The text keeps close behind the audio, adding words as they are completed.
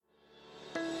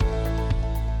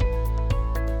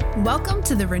Welcome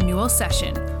to the Renewal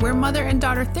session, where mother and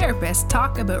daughter therapists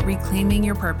talk about reclaiming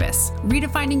your purpose,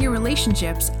 redefining your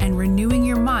relationships, and renewing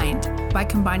your mind by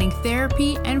combining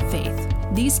therapy and faith.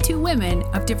 These two women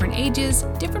of different ages,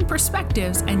 different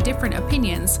perspectives, and different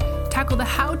opinions tackle the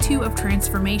how-to of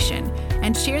transformation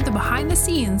and share the behind the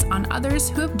scenes on others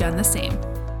who have done the same.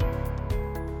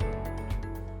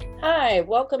 Hi,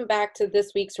 welcome back to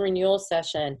this week's Renewal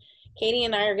session. Katie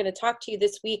and I are going to talk to you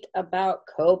this week about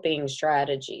coping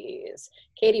strategies.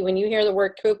 Katie, when you hear the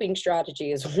word coping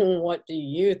strategies, what do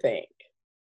you think?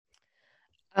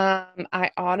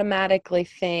 I automatically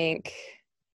think,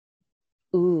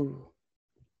 ooh,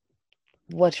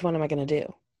 which one am I going to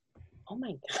do? Oh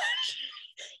my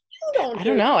gosh. I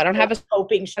don't know. I don't have a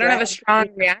coping strategy. I don't have a strong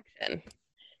reaction.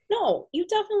 No, you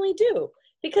definitely do.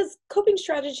 Because coping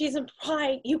strategies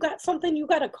imply you got something you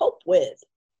got to cope with.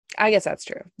 I guess that's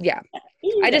true. Yeah.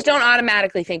 I just don't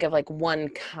automatically think of like one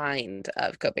kind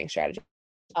of coping strategy.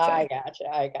 So. I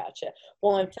gotcha.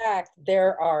 Well, in fact,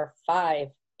 there are 5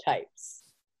 types.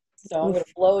 So I'm going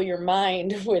to blow your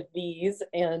mind with these,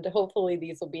 and hopefully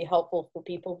these will be helpful for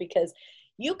people because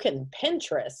you can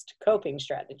Pinterest coping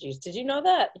strategies. Did you know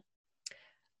that?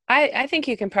 I think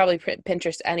you can probably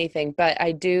Pinterest anything, but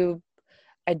I do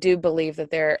believe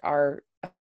that there are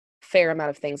fair amount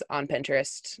of things on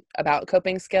Pinterest about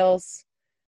coping skills.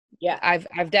 Yeah.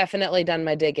 I've definitely done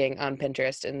my digging on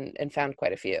Pinterest and found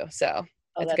quite a few. So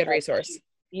it's a good resource.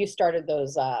 You started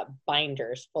those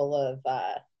binders full of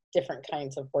different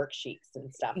kinds of worksheets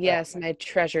and stuff. Yes, my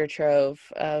treasure trove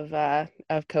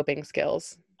of coping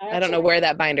skills. I don't know where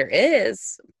that binder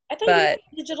is. I thought you had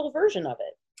a digital version of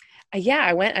it. Yeah,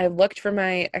 I looked for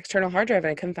my external hard drive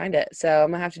and I couldn't find it. So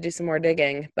I'm gonna have to do some more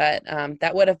digging, but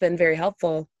that would have been very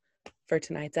helpful for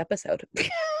tonight's episode.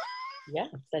 Yeah,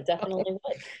 that definitely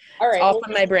would. All right. It's all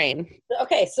from my brain.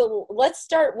 Okay, so let's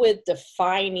start with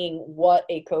defining what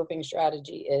a coping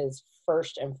strategy is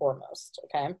first and foremost,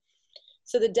 okay?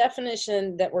 So the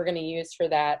definition that we're going to use for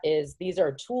that is these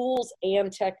are tools and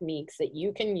techniques that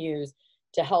you can use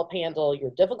to help handle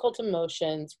your difficult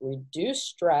emotions, reduce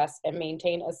stress, and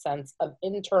maintain a sense of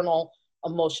internal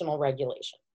emotional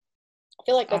regulation. I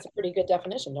feel like that's a pretty good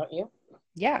definition, don't you?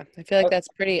 Yeah, I feel like that's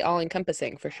pretty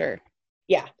all-encompassing for sure.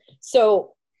 Yeah.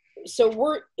 So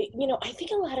we're, I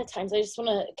think a lot of times, I just want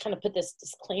to kind of put this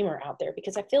disclaimer out there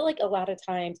because I feel like a lot of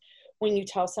times when you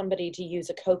tell somebody to use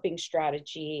a coping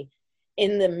strategy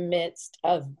in the midst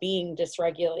of being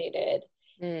dysregulated,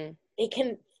 it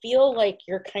can feel like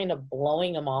you're kind of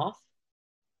blowing them off.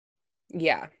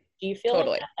 Yeah. Do you feel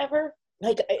like that ever?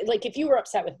 Like if you were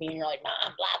upset with me and you're like, Mom,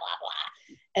 blah, blah,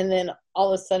 blah. And then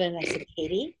all of a sudden I said,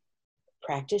 Katie,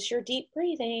 practice your deep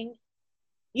breathing.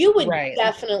 You would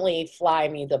definitely fly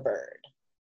me the bird.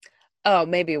 Oh,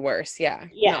 maybe worse. Yeah.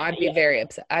 No, I'd be very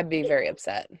upset. I'd be very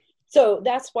upset. So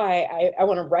that's why I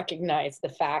want to recognize the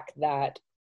fact that,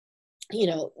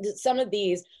 some of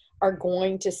these are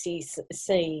going to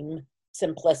seem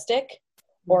simplistic,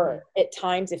 or at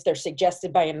times if they're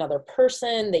suggested by another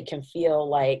person, they can feel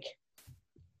like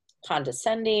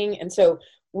condescending. And so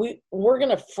we're going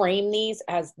to frame these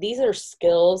as these are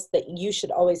skills that you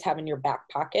should always have in your back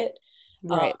pocket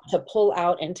to pull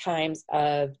out in times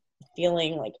of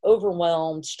feeling like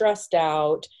overwhelmed, stressed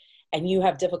out, and you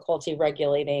have difficulty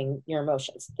regulating your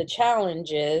emotions. The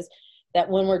challenge is that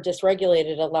when we're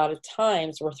dysregulated, a lot of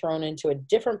times we're thrown into a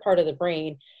different part of the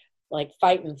brain, like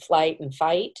fight and flight and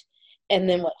fight. And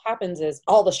then what happens is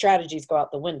all the strategies go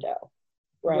out the window.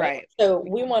 Right. So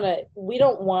we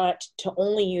don't want to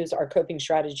only use our coping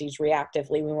strategies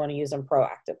reactively. We want to use them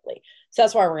proactively. So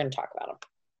that's why we're going to talk about them.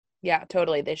 Yeah,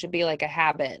 totally. They should be like a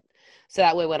habit. So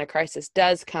that way when a crisis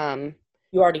does come,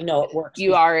 you already know it works.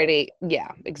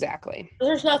 Yeah, exactly.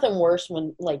 There's nothing worse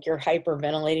when like you're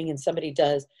hyperventilating and somebody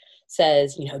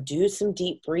says, do some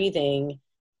deep breathing.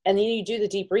 And then you do the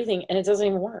deep breathing and it doesn't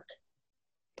even work.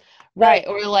 Right.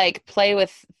 Or like play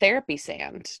with therapy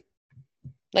sand.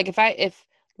 Like if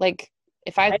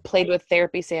I played with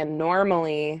therapy sand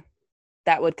normally,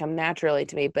 that would come naturally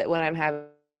to me. But when I'm having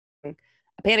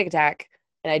a panic attack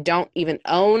and I don't even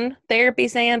own therapy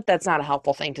sand, that's not a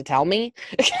helpful thing to tell me.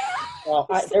 Well,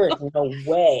 there is no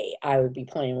way I would be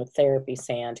playing with therapy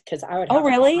sand because I would have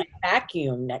my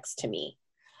vacuum next to me.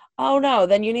 Oh no,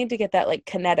 then you need to get that like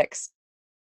kinetics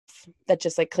that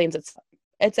just like cleans it.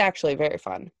 It's actually very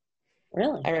fun.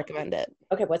 Really? I recommend it.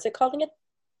 Okay, what's it called again?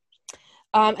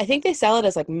 I think they sell it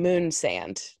as like moon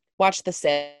sand. Watch the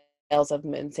sales of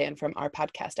moon sand from our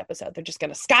podcast episode. They're just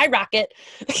going to skyrocket.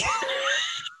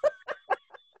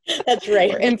 That's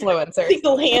right. We're influencers.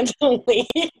 Single-handedly.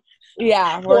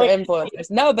 Yeah, we're influencers.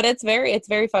 No, but it's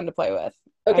very fun to play with.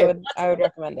 Okay, I would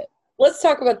recommend it. let's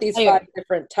talk about these 5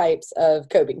 different types of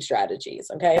coping strategies.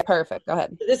 Okay. Perfect. Go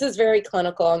ahead. This is very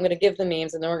clinical. I'm going to give the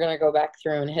names and then we're going to go back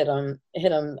through and hit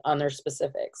them on their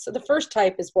specifics. So the first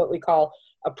type is what we call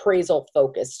appraisal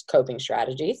focused coping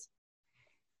strategies.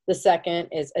 The second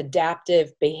is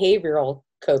adaptive behavioral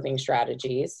coping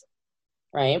strategies,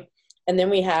 right? And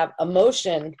then we have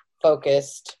emotion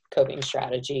focused coping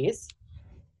strategies.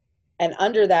 And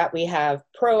under that, we have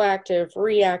proactive,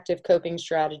 reactive coping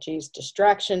strategies,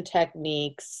 distraction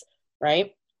techniques,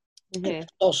 right? And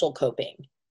social coping.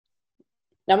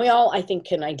 Now, we all, I think,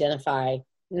 can identify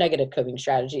negative coping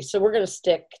strategies. So we're going to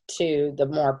stick to the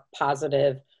more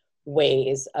positive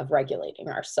ways of regulating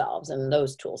ourselves and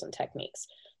those tools and techniques.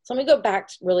 So let me go back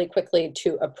really quickly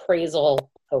to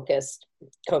appraisal-focused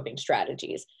coping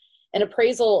strategies. And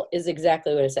appraisal is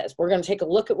exactly what it says. We're going to take a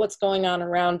look at what's going on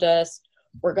around us.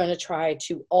 We're going to try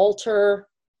to alter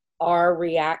our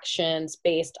reactions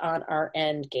based on our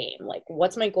end game. Like,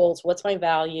 what's my goals? What's my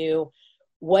value?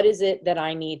 What is it that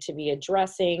I need to be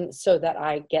addressing so that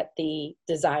I get the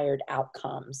desired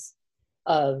outcomes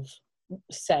of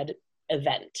said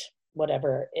event,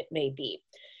 whatever it may be.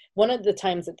 One of the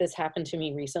times that this happened to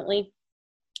me recently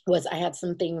was I had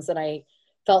some things that I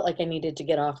felt like I needed to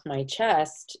get off my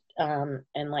chest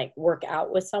and like work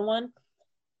out with someone.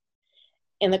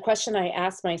 And the question I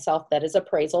asked myself that is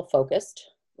appraisal focused,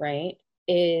 right,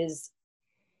 is,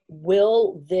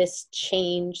 will this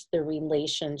change the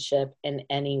relationship in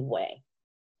any way?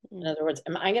 In other words,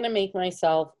 am I going to make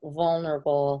myself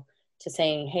vulnerable to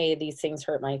saying, hey, these things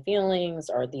hurt my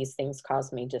feelings or these things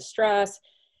cause me distress?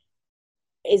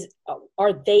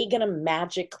 Are they going to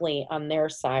magically on their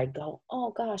side go, oh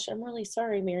gosh, I'm really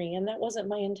sorry, Marianne, that wasn't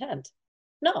my intent?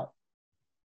 No,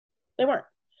 they weren't.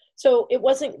 So it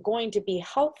wasn't going to be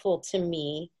helpful to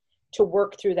me to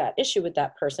work through that issue with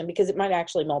that person because it might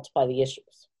actually multiply the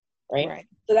issues, right?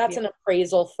 So that's an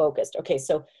appraisal focused. Okay,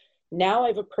 so now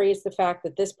I've appraised the fact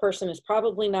that this person is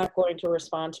probably not going to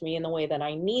respond to me in the way that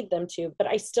I need them to, but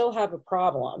I still have a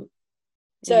problem.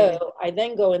 So I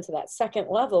then go into that second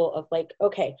level of like,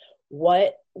 okay,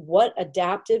 what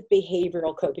adaptive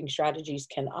behavioral coping strategies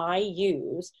can I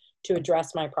use to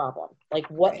address my problem? Like,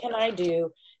 what can I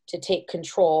do to take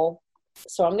control?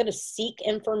 So I'm going to seek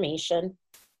information,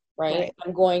 right?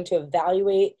 I'm going to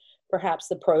evaluate perhaps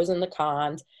the pros and the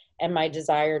cons and my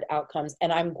desired outcomes,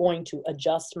 and I'm going to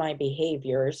adjust my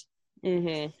behaviors to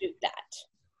do that.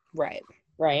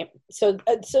 Right. So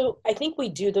I think we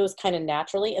do those kind of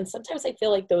naturally. And sometimes I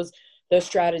feel like those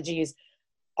strategies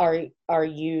are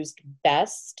used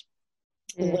best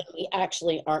when we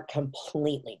actually aren't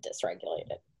completely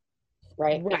dysregulated.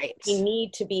 Right. We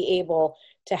need to be able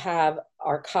to have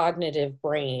our cognitive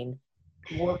brain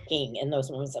working in those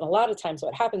moments. And a lot of times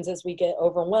what happens is we get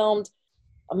overwhelmed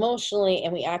emotionally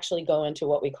and we actually go into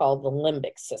what we call the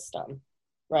limbic system,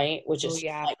 right? Which is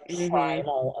like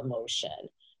primal emotion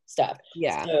stuff.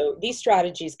 So these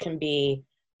strategies can be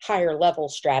higher level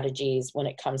strategies when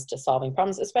it comes to solving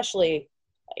problems, especially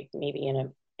like maybe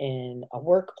in a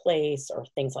workplace or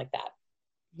things like that.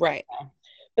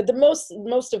 But the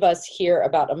most of us hear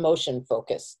about emotion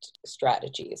focused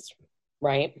strategies,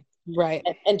 right?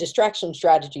 And distraction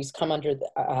strategies come under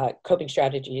the coping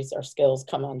strategies or skills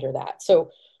come under that. So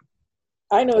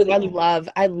I know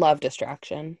that I love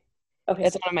distraction.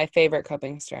 It's one of my favorite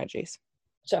coping strategies.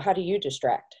 So how do you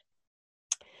distract?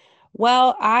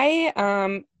 Well,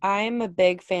 I'm a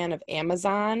big fan of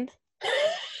Amazon,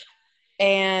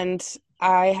 and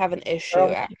I have an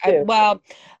issue.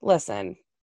 Listen,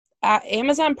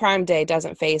 Amazon Prime Day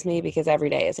doesn't faze me because every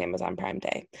day is Amazon Prime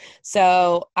Day.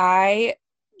 So I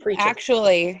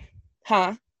actually,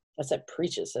 I said,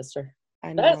 preach it, sister.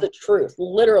 That is the truth.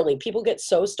 Literally, people get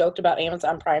so stoked about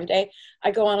Amazon Prime Day.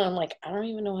 I go on and I'm like, I don't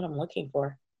even know what I'm looking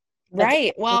for.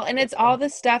 Well, and it's all the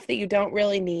stuff that you don't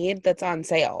really need that's on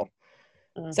sale.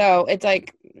 So it's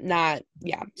like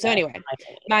So anyway,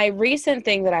 my recent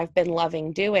thing that I've been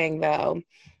loving doing though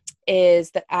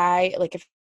is that I like if I'm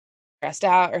stressed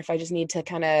out or if I just need to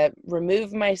kind of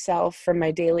remove myself from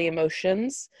my daily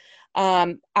emotions,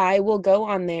 I will go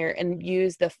on there and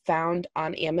use the found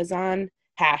on Amazon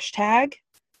hashtag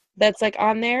that's like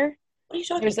on there. What are you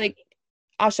talking There's like,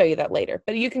 I'll show you that later,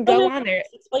 but you can go on there.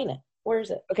 Explain it. Where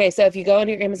is it? Okay, so if you go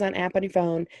into your Amazon app on your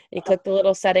phone and you click the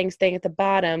little settings thing at the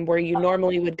bottom where you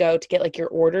normally would go to get like your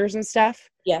orders and stuff.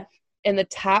 In the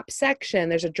top section,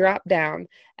 there's a drop down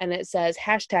and it says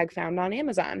hashtag found on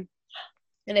Amazon.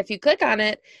 And if you click on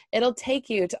it, it'll take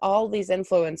you to all these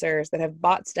influencers that have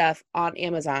bought stuff on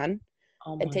Amazon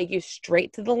and take you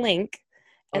straight to the link.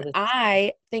 And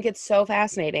I think it's so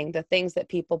fascinating, the things that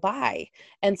people buy.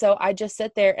 And so I just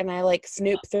sit there and I like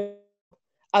snoop through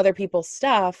other people's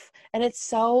stuff, and it's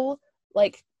so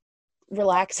like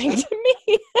relaxing to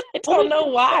me. I don't know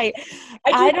why.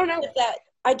 I don't know.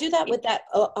 I do that with that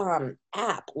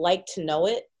app, Like to Know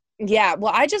It. Yeah,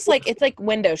 well, I just like, it's like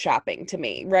window shopping to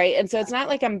me, right? And so it's not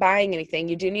like I'm buying anything.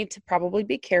 You do need to probably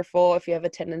be careful if you have a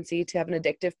tendency to have an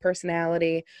addictive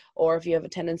personality, or if you have a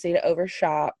tendency to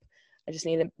overshop. I just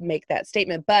need to make that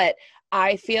statement. But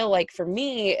I feel like for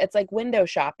me, it's like window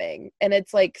shopping, and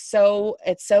it's like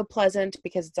it's so pleasant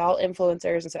because it's all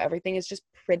influencers, and so everything is just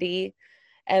pretty.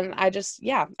 And I just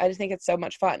think it's so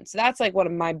much fun. So that's like one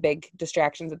of my big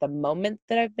distractions at the moment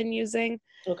that I've been using.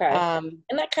 Okay. And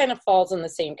that kind of falls in the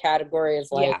same category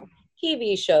as like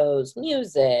TV shows,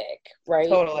 music, right?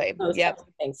 Totally. Yep.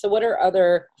 Things. So what are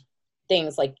other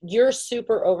things, like you're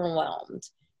super overwhelmed,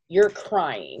 you're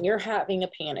crying, you're having a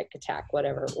panic attack,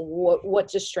 whatever. What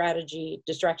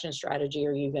distraction strategy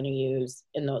are you going to use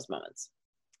in those moments?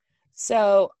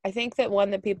 So I think that one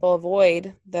that people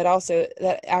avoid that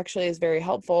actually is very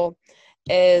helpful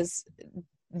is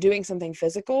doing something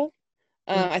physical.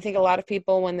 I think a lot of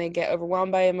people, when they get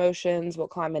overwhelmed by emotions, will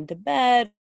climb into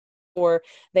bed, or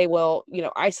they will,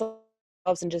 isolate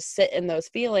themselves and just sit in those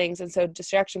feelings. And so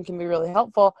distraction can be really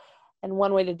helpful. And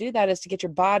one way to do that is to get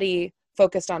your body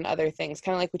focused on other things,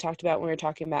 kind of like we talked about when we were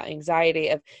talking about anxiety,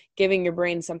 of giving your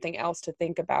brain something else to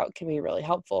think about can be really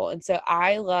helpful. And so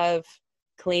I love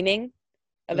cleaning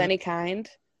of any kind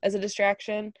as a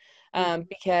distraction,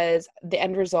 because the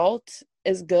end result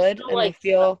is good. And I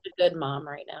feel a good mom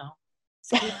right now.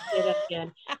 Say that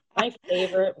again. My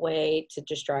favorite way to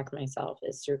distract myself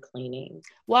is through cleaning.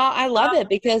 Well, I love it,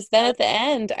 because then at the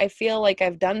end, I feel like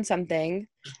I've done something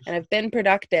and I've been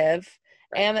productive,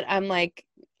 and I'm like,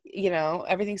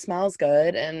 everything smells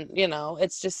good. And,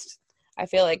 it's just, I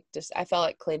felt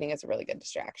like cleaning is a really good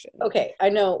distraction. Okay. I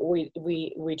know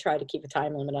we try to keep a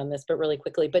time limit on this, but really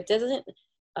quickly, but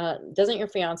doesn't your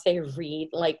fiance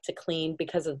like to clean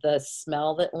because of the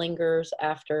smell that lingers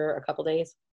after a couple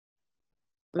days?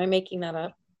 Am I making that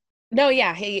up? No,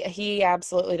 yeah, he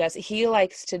absolutely does. He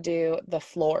likes to do the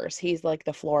floors. He's like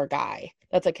the floor guy.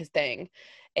 That's like his thing.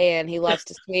 And he loves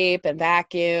to sweep and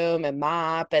vacuum and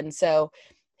mop. And so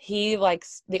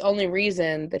the only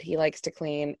reason that he likes to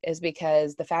clean is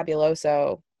because the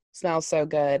Fabuloso smells so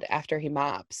good after he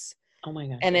mops. Oh my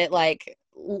gosh. And it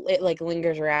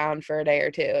lingers around for a day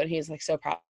or two. And he's like so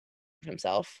proud of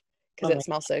himself because it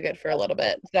smells so good for a little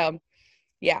bit. So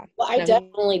yeah. Well, I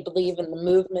definitely believe in the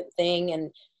movement thing.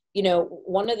 And,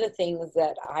 one of the things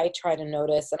that I try to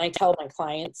notice, and I tell my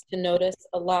clients to notice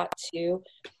a lot too,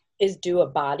 is do a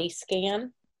body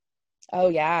scan. Oh,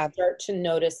 yeah. Start to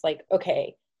notice, like,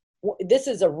 okay, this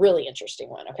is a really interesting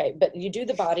one. Okay. But you do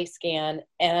the body scan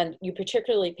and you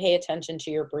particularly pay attention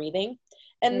to your breathing.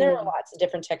 And there are lots of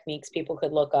different techniques people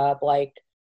could look up, like,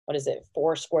 what is it?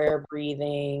 4 square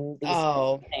breathing,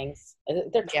 these things.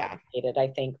 They're complicated, I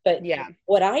think. But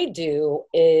what I do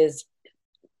is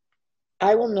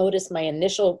I will notice my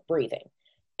initial breathing,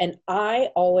 and I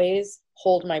always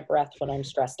hold my breath when I'm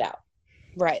stressed out.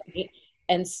 Right.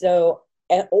 And so,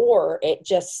 or it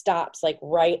just stops like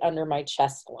right under my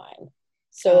chest line.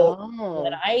 So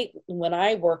when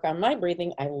I work on my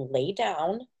breathing, I lay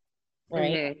down,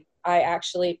 right? Mm-hmm. I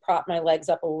actually prop my legs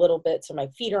up a little bit so my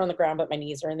feet are on the ground, but my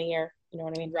knees are in the air. You know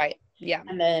what I mean? Right. Yeah.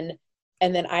 And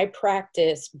then I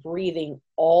practice breathing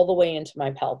all the way into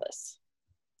my pelvis.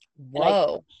 Whoa.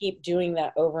 And I keep doing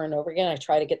that over and over again. I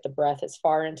try to get the breath as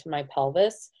far into my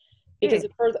pelvis, because the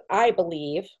further, I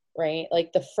believe, right,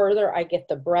 like the further I get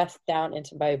the breath down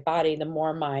into my body, the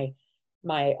more my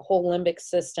whole limbic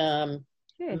system,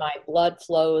 my blood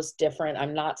flows different.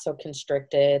 I'm not so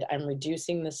constricted. I'm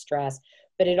reducing the stress,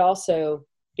 but it also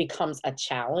becomes a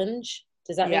challenge.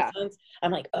 Does that make sense?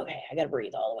 I'm like, okay, I got to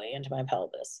breathe all the way into my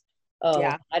pelvis. Oh,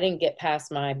 I didn't get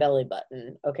past my belly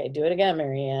button. Okay, do it again,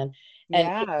 Marianne.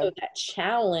 And so that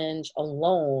challenge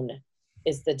alone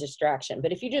is the distraction.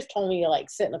 But if you just told me to like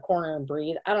sit in a corner and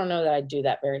breathe, I don't know that I'd do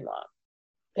that very long.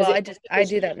 Well, I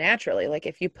do that naturally. Like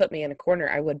if you put me in a corner,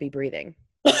 I would be breathing.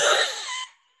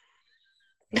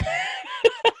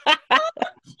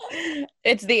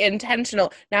 It's the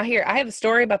intentional. Now here, I have a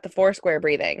story about the 4 square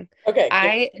breathing. Okay.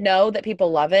 I know that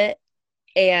people love it,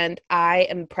 and I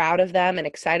am proud of them and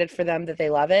excited for them that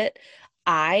they love it.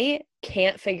 I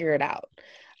can't figure it out.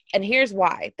 And here's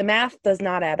why. The math does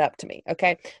not add up to me,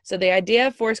 okay? So the idea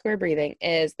of 4 square breathing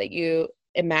is that you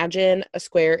imagine a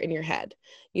square in your head.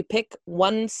 You pick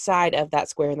one side of that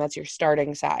square, and that's your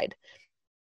starting side.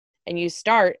 And you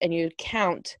start and you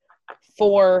count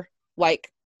 4,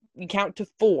 you count to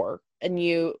 4, and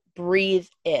you breathe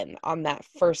in on that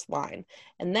first line.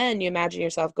 And then you imagine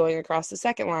yourself going across the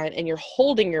second line, and you're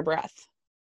holding your breath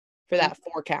for that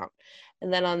 4 count.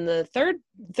 And then on the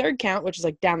third count, which is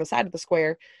like down the side of the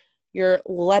square, you're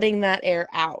letting that air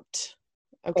out.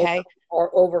 Okay.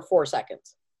 Over 4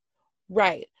 seconds.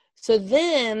 Right. So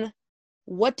then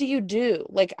what do you do?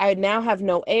 Like, I now have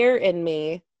no air in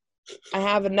me. I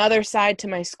have another side to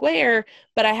my square,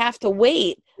 but I have to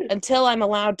wait until I'm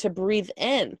allowed to breathe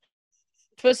in. I'm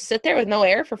supposed to sit there with no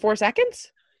air for 4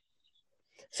 seconds?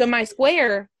 So my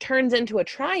square turns into a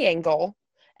triangle,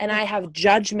 and I have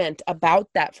judgment about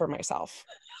that for myself.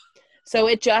 So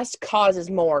it just causes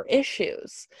more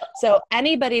issues. So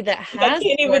anybody that has... I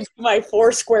can't even do my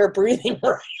 4 square breathing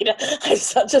right. I'm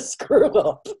such a screw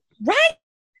up. Right?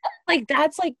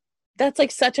 That's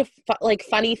such a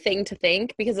funny thing to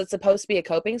think, because it's supposed to be a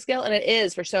coping skill, and it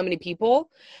is for so many people.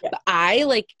 Yeah. But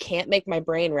I can't make my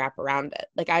brain wrap around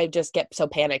it. I just get so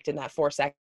panicked in that 4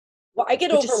 seconds. Well, I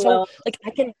get overwhelmed.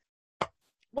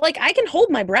 I can hold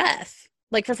my breath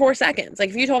for 4 seconds.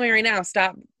 If you told me right now,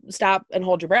 stop and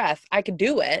hold your breath, I could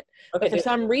do it. Okay, but for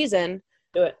some reason,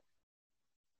 do it.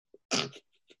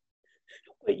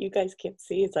 What you guys can't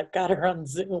see is I've got her on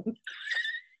Zoom.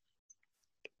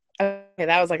 Okay,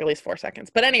 that was at least 4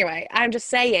 seconds. But anyway, I'm just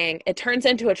saying it turns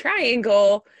into a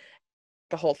triangle,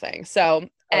 the whole thing. So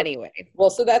anyway.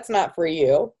 Well, so that's not for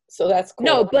you. So that's cool.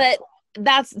 No, but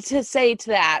that's to say to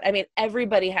that. I mean,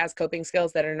 everybody has coping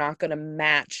skills that are not going to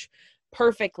match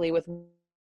perfectly with what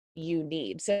you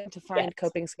need. So to find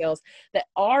coping skills that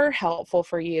are helpful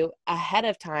for you ahead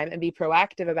of time and be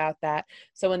proactive about that.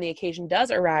 So when the occasion does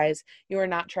arise, you are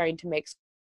not trying to make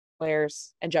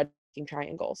squares and judging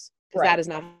triangles. Because that is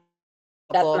not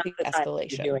the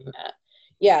escalation. Doing that.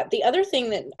 Yeah. The other thing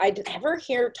that I never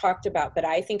hear talked about, but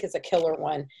I think is a killer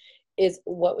one, is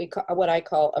what I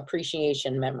call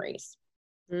appreciation memories.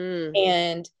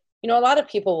 And a lot of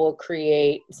people will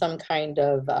create some kind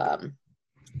of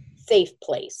safe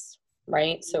place,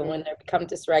 right? So when they become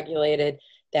dysregulated,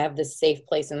 they have this safe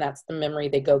place, and that's the memory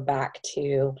they go back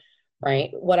to,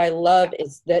 right? What I love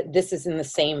is that this is in the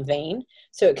same vein,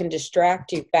 so it can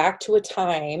distract you back to a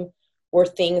time where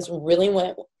things really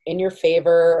went in your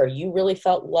favor, or you really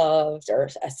felt loved, or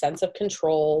a sense of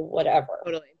control, whatever.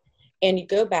 Totally. And you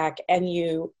go back and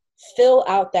you fill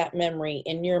out that memory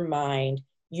in your mind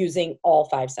using all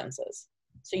 5 senses.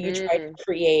 So you try to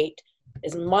create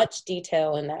as much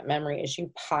detail in that memory as you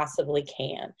possibly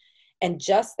can. And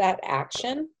just that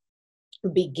action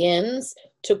begins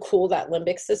to cool that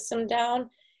limbic system down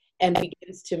and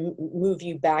begins to move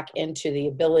you back into the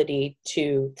ability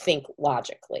to think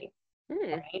logically.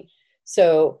 Right?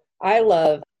 So I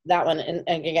love that one. And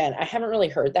again, I haven't really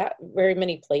heard that very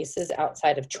many places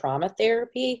outside of trauma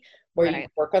therapy where you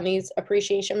work on these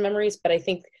appreciation memories. But I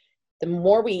think the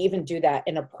more we even do that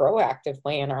in a proactive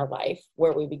way in our life,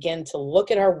 where we begin to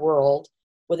look at our world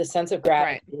with a sense of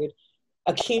gratitude,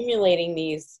 accumulating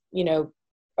these,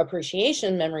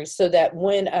 appreciation memories, so that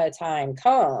when a time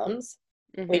comes,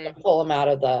 we can pull them out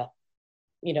of the,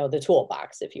 the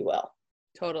toolbox, if you will.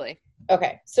 Totally.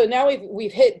 Okay. So now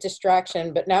we've hit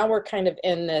distraction, but now we're kind of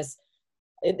in this,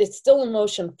 it's still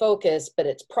emotion focused, but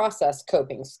it's process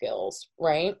coping skills,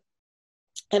 right?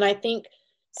 And I think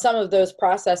some of those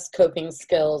process coping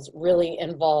skills really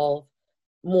involve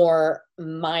more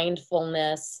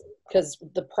mindfulness, because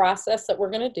the process that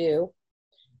we're going to do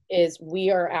is we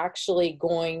are actually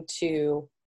going to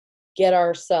get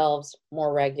ourselves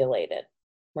more regulated,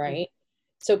 right?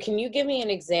 So can you give me an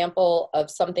example of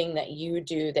something that you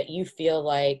do that you feel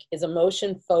like is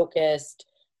emotion focused,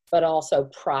 but also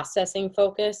processing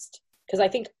focused? Because I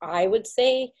think I would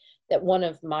say that one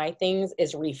of my things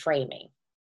is reframing.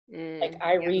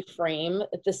 I reframe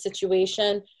the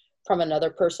situation from another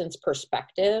person's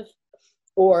perspective,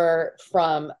 or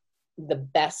from the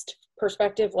best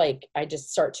perspective. I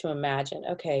just start to imagine,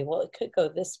 okay, well, it could go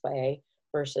this way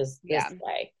versus this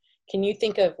way. Can you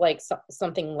think of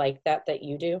something like that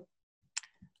you do?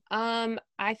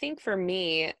 I think for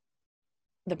me,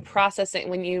 the processing,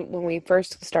 when we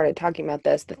first started talking about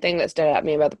this, the thing that stood out to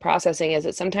me about the processing is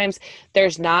that sometimes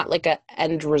there's not a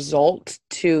end result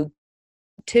to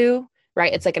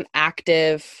right? It's an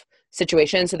active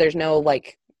situation. So there's no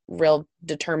real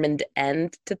determined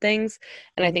end to things.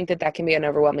 And I think that can be an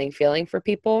overwhelming feeling for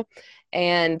people.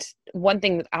 And one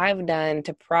thing that I've done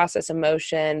to process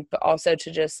emotion, but also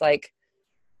to just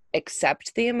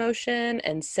accept the emotion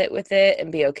and sit with it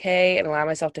and be okay and allow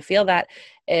myself to feel that,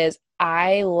 is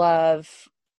I love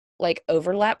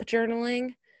overlap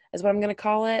journaling is what I'm going to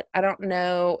call it. I don't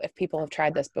know if people have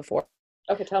tried this before.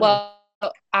 Okay, tell me.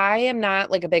 I am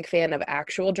not a big fan of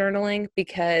actual journaling,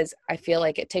 because I feel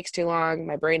like it takes too long.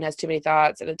 My brain has too many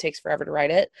thoughts and it takes forever to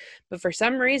write it. But for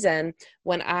some reason,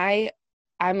 when I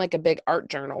I'm like a big art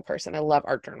journal person. I love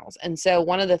art journals. And so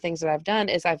one of the things that I've done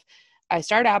is I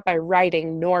start out by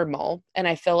writing normal, and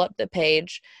I fill up the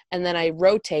page, and then I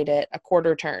rotate it a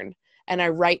quarter turn, and I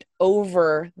write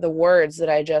over the words that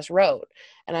I just wrote,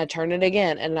 and I turn it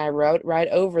again, and I write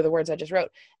over the words I just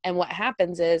wrote. And what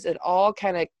happens is it all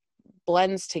kind of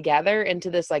blends together into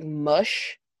this like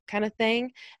mush kind of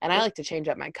thing. And I like to change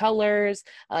up my colors.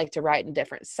 I like to write in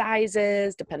different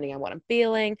sizes depending on what I'm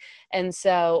feeling. And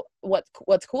so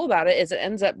what's cool about it is it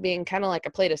ends up being kind of like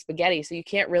a plate of spaghetti. So you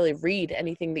can't really read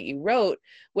anything that you wrote,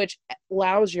 which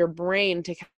allows your brain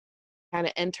to kind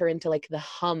of enter into like the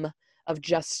hum of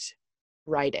just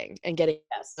writing and getting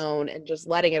known and just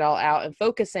letting it all out and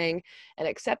focusing and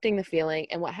accepting the feeling.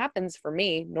 And what happens for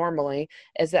me normally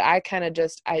is that I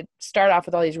start off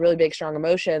with all these really big, strong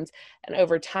emotions, and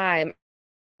over time, I'm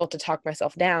able to talk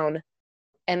myself down.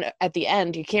 And at the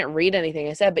end, you can't read anything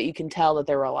I said, but you can tell that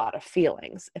there were a lot of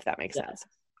feelings, if that makes sense.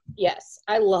 Yes.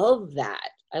 I love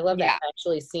that. I love that,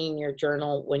 actually seeing your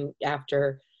journal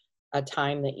after a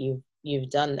time that you've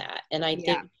done that. And I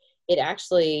think it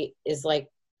actually is like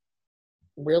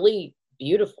really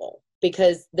beautiful,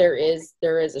 because there is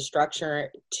a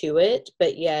structure to it,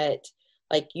 but yet,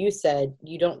 like you said,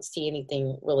 you don't see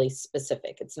anything really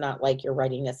specific. It's not like you're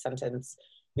writing a sentence.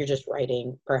 You're just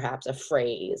writing perhaps a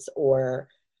phrase or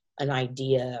an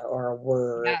idea or a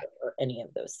word or any of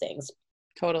those things.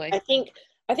 Totally. I think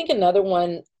another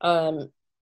one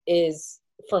is,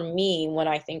 for me, when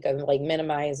I think of like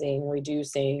minimizing,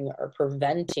 reducing, or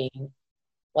preventing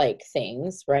like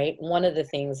things, right? One of the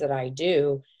things that I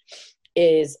do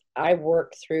is I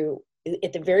work through,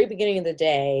 at the very beginning of the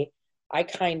day, I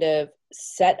kind of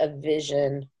set a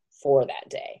vision for that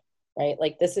day, right?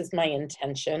 Like, this is my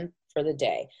intention for the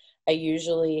day. I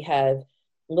usually have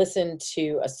listened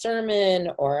to a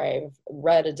sermon, or I've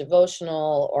read a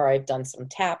devotional, or I've done some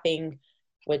tapping,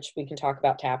 which we can talk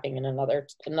about tapping in another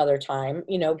time,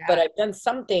 but I've done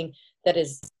something that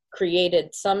has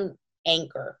created some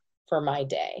anchor for my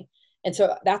day. And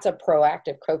so that's a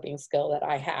proactive coping skill that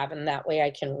I have. And that way I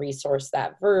can resource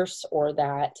that verse or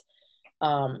that,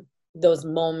 those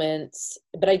moments,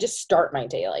 but I just start my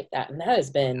day like that. And that has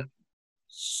been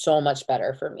so much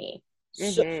better for me.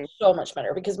 So much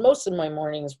better, because most of my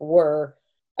mornings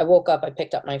I woke up, I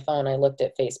picked up my phone, I looked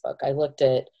at Facebook, I looked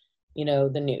at,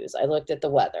 the news, I looked at the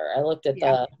weather, I looked at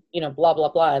the, blah, blah,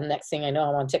 blah. And next thing I know,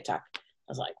 I'm on TikTok.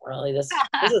 I was like, really, this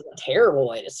is a terrible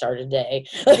way to start a day.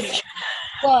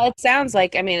 Well, it sounds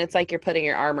like, it's like you're putting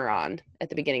your armor on at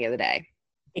the beginning of the day.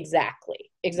 Exactly.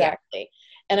 Yeah.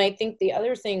 And I think the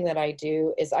other thing that I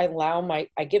do is I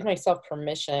give myself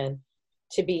permission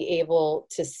to be able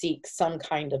to seek some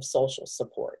kind of social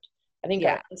support. I think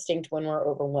our instinct when we're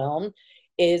overwhelmed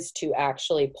is to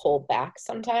actually pull back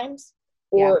sometimes,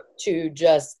 or to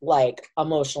just like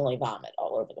emotionally vomit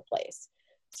all over the place.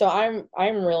 So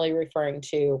I'm really referring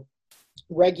to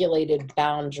regulated,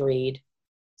 boundaried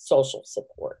social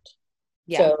support.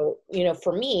 So,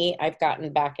 for me, I've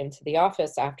gotten back into the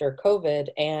office after COVID,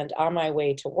 and on my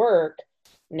way to work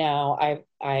now,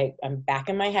 I'm back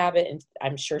in my habit, and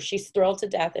I'm sure she's thrilled to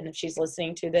death. And if she's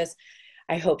listening to this,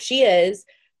 I hope she is.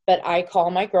 But I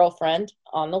call my girlfriend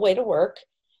on the way to work,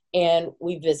 and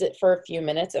we visit for a few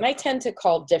minutes. And I tend to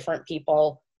call different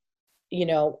people,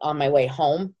 on my way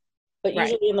home. But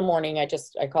usually in the morning,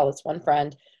 I call this one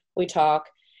friend, we talk,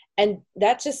 and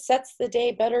that just sets the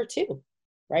day better too,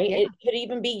 right? It could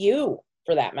even be you,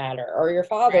 for that matter, or your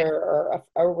father, or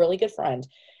a really good friend.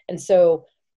 And so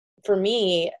for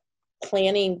me,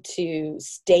 planning to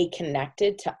stay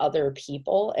connected to other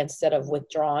people instead of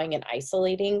withdrawing and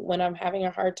isolating when I'm having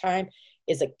a hard time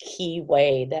is a key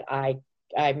way that I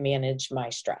manage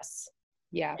my stress.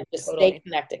 Yeah, and just stay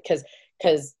connected,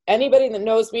 because anybody that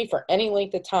knows me for any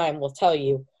length of time will tell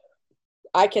you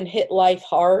I can hit life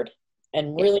hard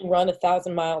and really run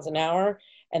 1,000 miles an hour,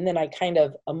 and then I kind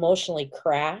of emotionally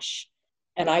crash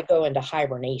and I go into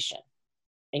hibernation,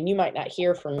 and you might not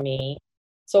hear from me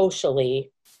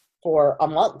socially for a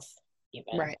month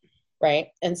even. Right.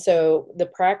 And so the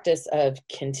practice of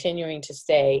continuing to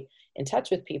stay in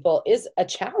touch with people is a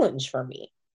challenge for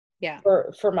me.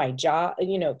 For my job,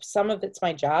 some of it's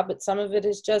my job, but some of it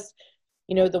is just,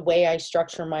 the way I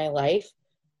structure my life.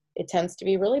 It tends to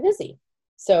be really busy.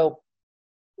 So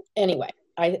anyway,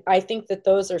 I think that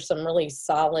those are some really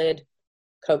solid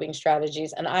coping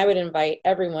strategies. And I would invite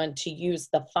everyone to use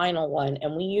the final one.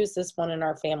 And we use this one in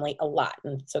our family a lot.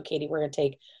 And so, Katie, we're going to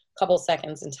take a couple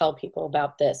seconds and tell people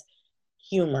about this.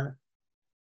 Humor.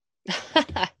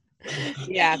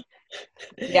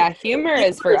 Humor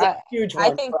is for a huge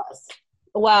one for us.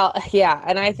 Well,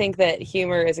 and I think that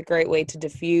humor is a great way to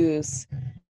diffuse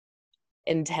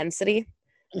intensity,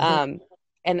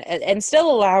 and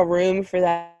still allow room for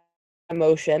that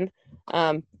emotion.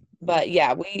 But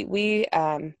yeah, we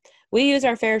use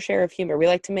our fair share of humor. We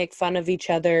like to make fun of each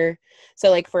other. So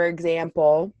like, for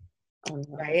example,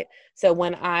 right? So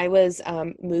when I was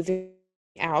moving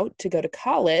out to go to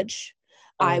college,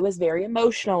 I was very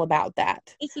emotional about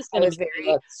that. I was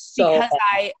very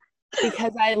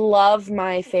because I love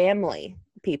my family,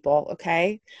 people,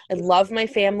 okay? I love my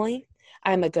family.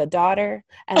 I'm a good daughter,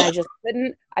 and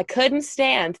I couldn't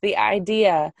stand the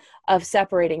idea of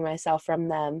separating myself from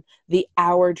them the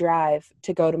hour drive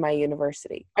to go to my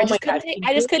university. I just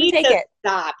couldn't take it.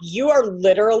 Stop. You are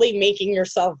literally making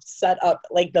yourself set up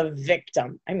like the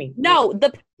victim. I mean, no,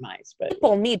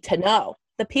 people need to know.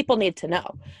 The people need to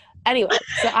know. Anyway,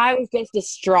 so I was just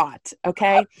distraught,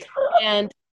 okay?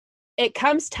 And it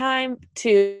comes time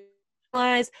to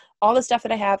realize all the stuff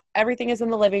that I have, everything is in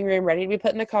the living room, ready to be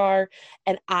put in the car,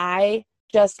 and I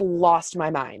just lost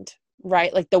my mind,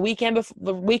 right? Like the weekend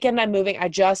I'm moving, I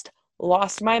just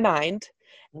lost my mind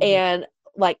and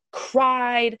like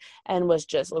cried and was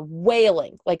just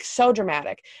wailing, like so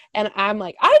dramatic. And I'm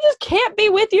like, I just can't be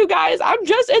with you guys.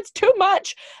 It's too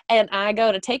much. And I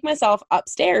go to take myself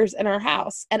upstairs in our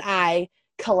house, and I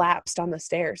collapsed on the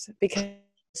stairs because I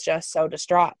was just so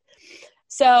distraught.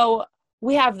 So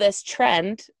we have this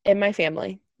trend in my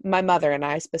family, my mother and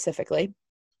I specifically,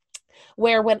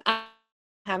 where when I'm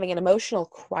having an emotional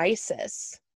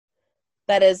crisis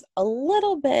that is a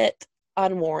little bit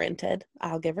unwarranted,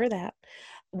 I'll give her that.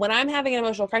 When I'm having an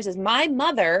emotional crisis, my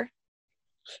mother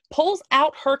pulls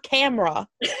out her camera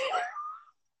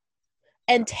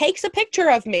and takes a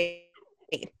picture of me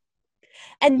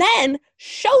and then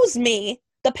shows me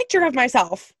the picture of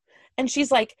myself. And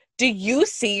she's like, do you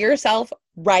see yourself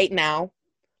right now?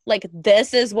 Like,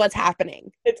 this is what's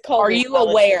happening. It's called. Are you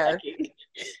aware?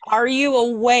 Are you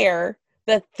aware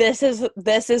that this is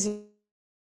what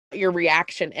your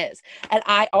reaction is? And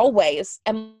I always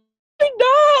am.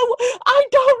 I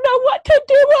don't know what to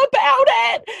do about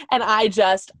it. And I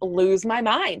just lose my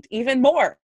mind even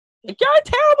more. Like, you're a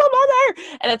terrible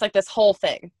mother. And it's like this whole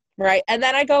thing, right? And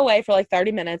then I go away for like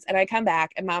 30 minutes and I come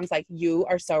back and mom's like, you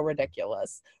are so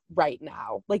ridiculous right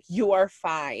now. Like, you are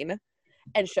fine.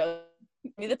 And shows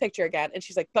me the picture again. And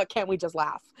she's like, but can't we just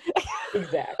laugh?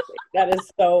 Exactly. That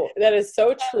is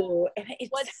so true. And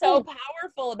what's so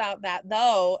powerful about that,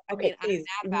 though, please,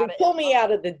 pull me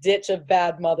out of the ditch of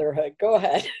bad motherhood. Go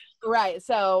ahead. Right.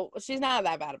 So she's not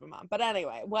that bad of a mom. But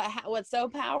anyway, what's so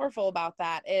powerful about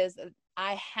that is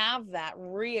I have that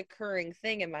reoccurring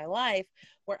thing in my life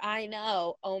where I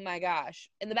know, oh my gosh,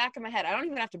 in the back of my head, I don't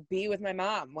even have to be with my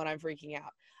mom when I'm freaking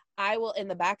out. I will, in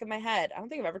the back of my head, I don't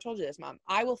think I've ever told you this, Mom,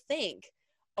 I will think,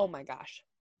 oh my gosh,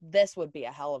 this would be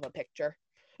a hell of a picture.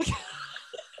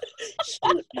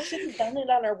 I should have done it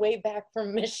on our way back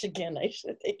from Michigan.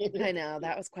 I know,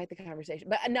 that was quite the conversation.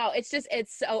 But no, it's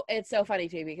so funny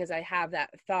to me because I have that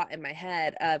thought in my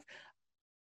head of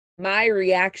my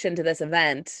reaction to this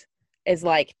event is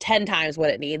like 10 times what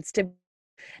it needs to be.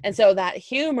 And so that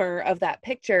humor of that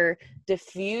picture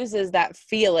diffuses that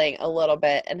feeling a little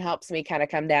bit and helps me kind of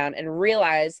come down and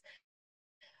realize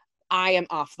I am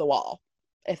off the wall,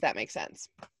 if that makes sense.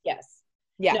 Yes.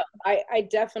 Yeah. No, I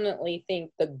definitely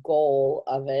think the goal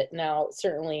of it, now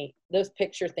certainly those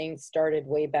picture things started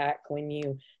way back when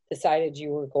you decided you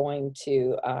were going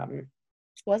to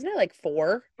wasn't it like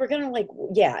 4? We're gonna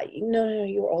no,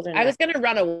 you were older than I was gonna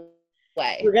run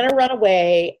away. We're gonna run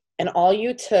away, and all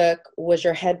you took was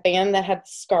your headband that had the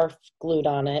scarf glued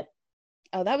on it.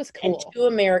 Oh, that was cool. And 2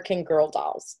 American Girl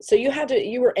dolls. So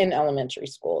you were in elementary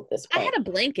school at this point. I had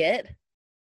a blanket.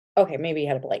 Okay, maybe you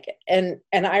had a blanket. And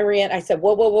I said,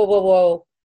 whoa,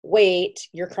 wait,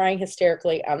 you're crying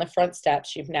hysterically on the front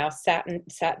steps. You've now sat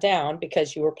down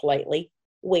because you were politely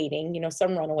waiting. You know,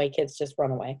 some runaway kids just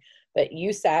run away. But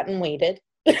you sat and waited.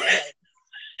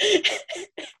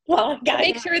 Well,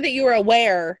 make sure that you were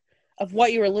aware of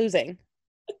what you were losing.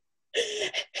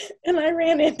 And I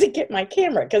ran in to get my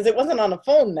camera because it wasn't on a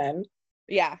phone then.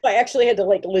 Yeah. So I actually had to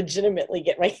like legitimately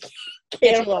get my camera.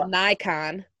 Get your little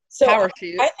Nikon. So power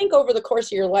shoot. I think over the course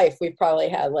of your life, we've probably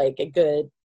had like a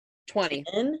good 20.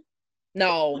 10?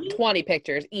 No, 20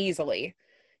 pictures easily.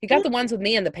 You got the ones with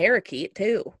me and the parakeet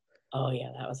too. Oh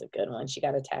yeah, that was a good one. She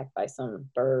got attacked by some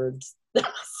birds.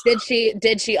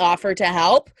 Did she offer to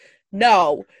help?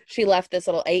 No. She left this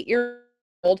little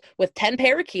 8-year-old with 10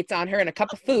 parakeets on her and a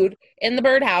cup of food in the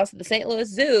birdhouse at the St. Louis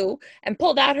Zoo and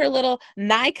pulled out her little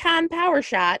Nikon power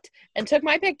shot and took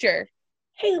my picture.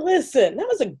 Hey, listen, that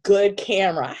was a good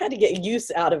camera. I had to get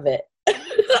use out of it.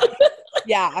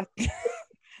 Yeah.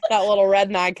 That little red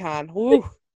Nikon. Woo.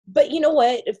 But you know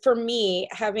what? For me,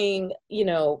 having,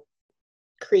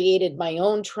 created my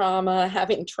own trauma,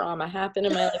 having trauma happen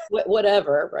in my life,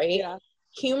 whatever, right? Yeah.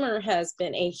 Humor has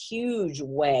been a huge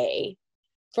way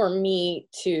for me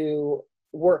to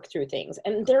work through things.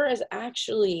 And there is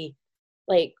actually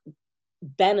like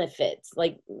benefits,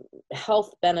 like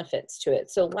health benefits to it.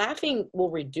 So laughing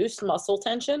will reduce muscle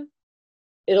tension.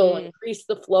 It'll increase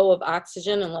the flow of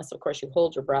oxygen, unless of course you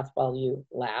hold your breath while you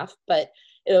laugh, but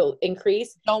it'll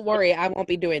increase. Don't worry, I won't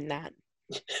be doing that.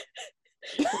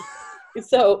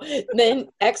 So then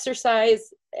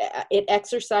exercise, it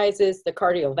exercises the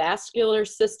cardiovascular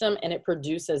system and it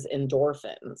produces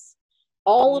endorphins,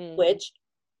 all of which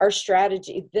are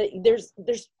strategy. There's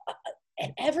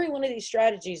and every one of these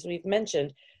strategies we've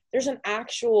mentioned, there's an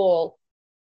actual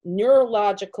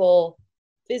neurological,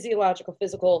 physiological,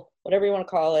 physical, whatever you want to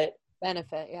call it,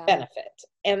 benefit.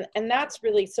 And that's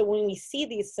really, so when we see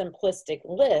these simplistic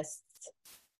lists,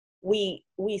 we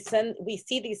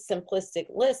see these simplistic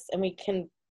lists and we can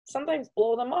sometimes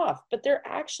blow them off, but they're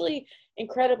actually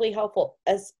incredibly helpful,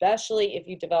 especially if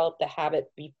you develop the habit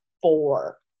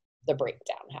before the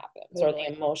breakdown happens or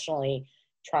the emotionally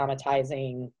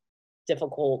traumatizing,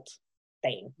 difficult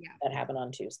thing that happened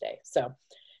on Tuesday. So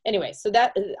anyway, so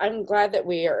that, I'm glad that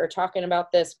we are talking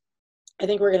about this. I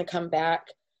think we're going to come back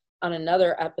on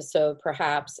another episode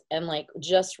perhaps and like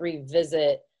just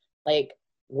revisit like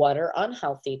what are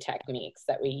unhealthy techniques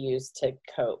that we use to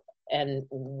cope and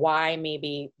why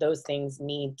maybe those things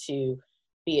need to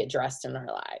be addressed in our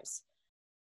lives.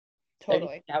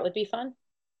 Totally. That would be fun.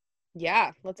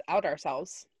 Yeah, let's out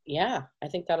ourselves. Yeah, I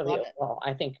think that'll be, well,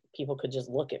 I think people could just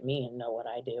look at me and know what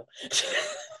I do.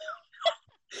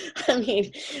 I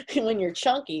mean, when you're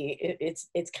chunky,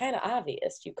 it's kind of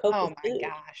obvious. You cope with food. Oh my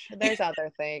gosh, there's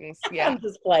other things. Yeah. I'm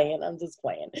just playing.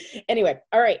 Anyway,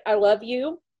 all right. I love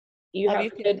you. You have a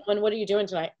good one. What are you doing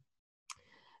tonight?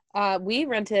 We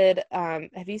rented,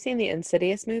 have you seen the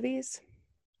Insidious movies?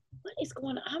 What is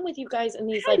going on with you guys in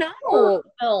these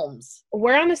films?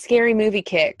 We're on a scary movie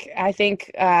kick. I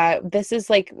think this is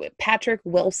like Patrick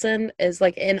Wilson is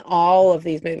like in all of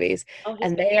these movies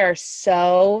and they are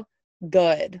so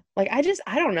good. Like I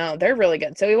don't know. They're really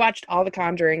good. So we watched all the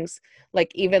Conjurings,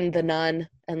 like even The Nun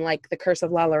and like The Curse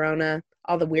of La Llorona,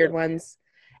 all the weird ones.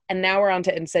 And now we're on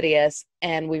to Insidious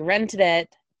and we rented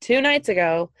it 2 nights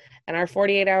ago and our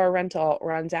 48-hour rental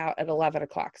runs out at 11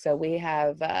 o'clock. So we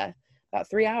have about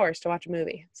 3 hours to watch a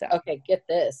movie. So okay, get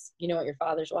this. You know what your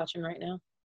father's watching right now?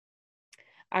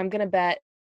 I'm going to bet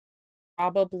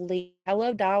probably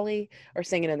Hello Dolly or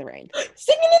Singing in the Rain.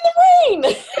 Singing in the Rain!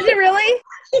 Is it really?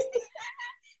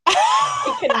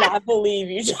 I cannot believe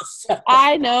you just said that.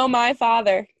 I know my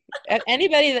father.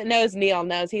 Anybody that knows Neil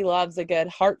knows he loves a good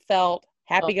heartfelt,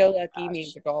 happy-go-lucky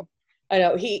musical. I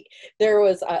know. There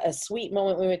was a sweet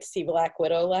moment. We went to see Black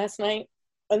Widow last night.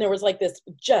 And there was like this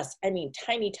tiny,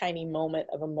 tiny moment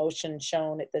of emotion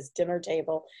shown at this dinner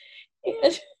table.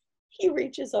 And he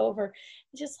reaches over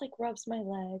and just like rubs my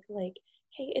leg like,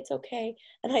 hey, it's okay.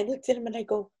 And I looked at him and I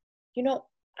go,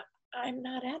 I'm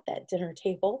not at that dinner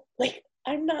table. Like,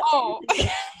 I'm not.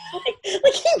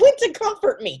 Like he went to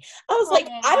comfort me. I was like,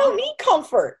 I don't need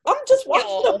comfort. I'm just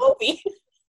watching a movie.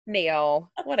 Neil,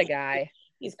 what a guy.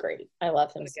 He's great. I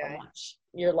love him so much.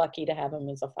 You're lucky to have him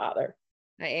as a father.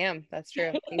 I am. That's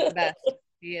true. He's the best.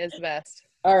 He is the best.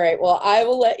 All right. Well, I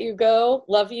will let you go.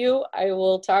 Love you. I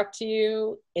will talk to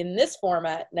you in this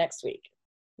format next week.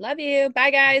 Love you.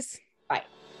 Bye, guys. Bye.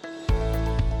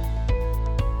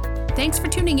 Thanks for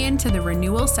tuning in to the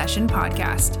Renewal Session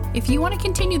podcast. If you want to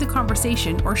continue the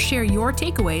conversation or share your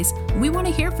takeaways, we want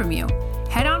to hear from you.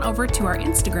 Head on over to our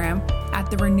Instagram at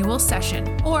The Renewal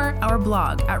Session or our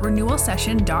blog at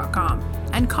renewalsession.com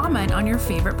and comment on your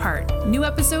favorite part. New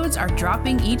episodes are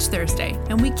dropping each Thursday,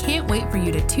 and we can't wait for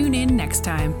you to tune in next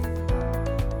time.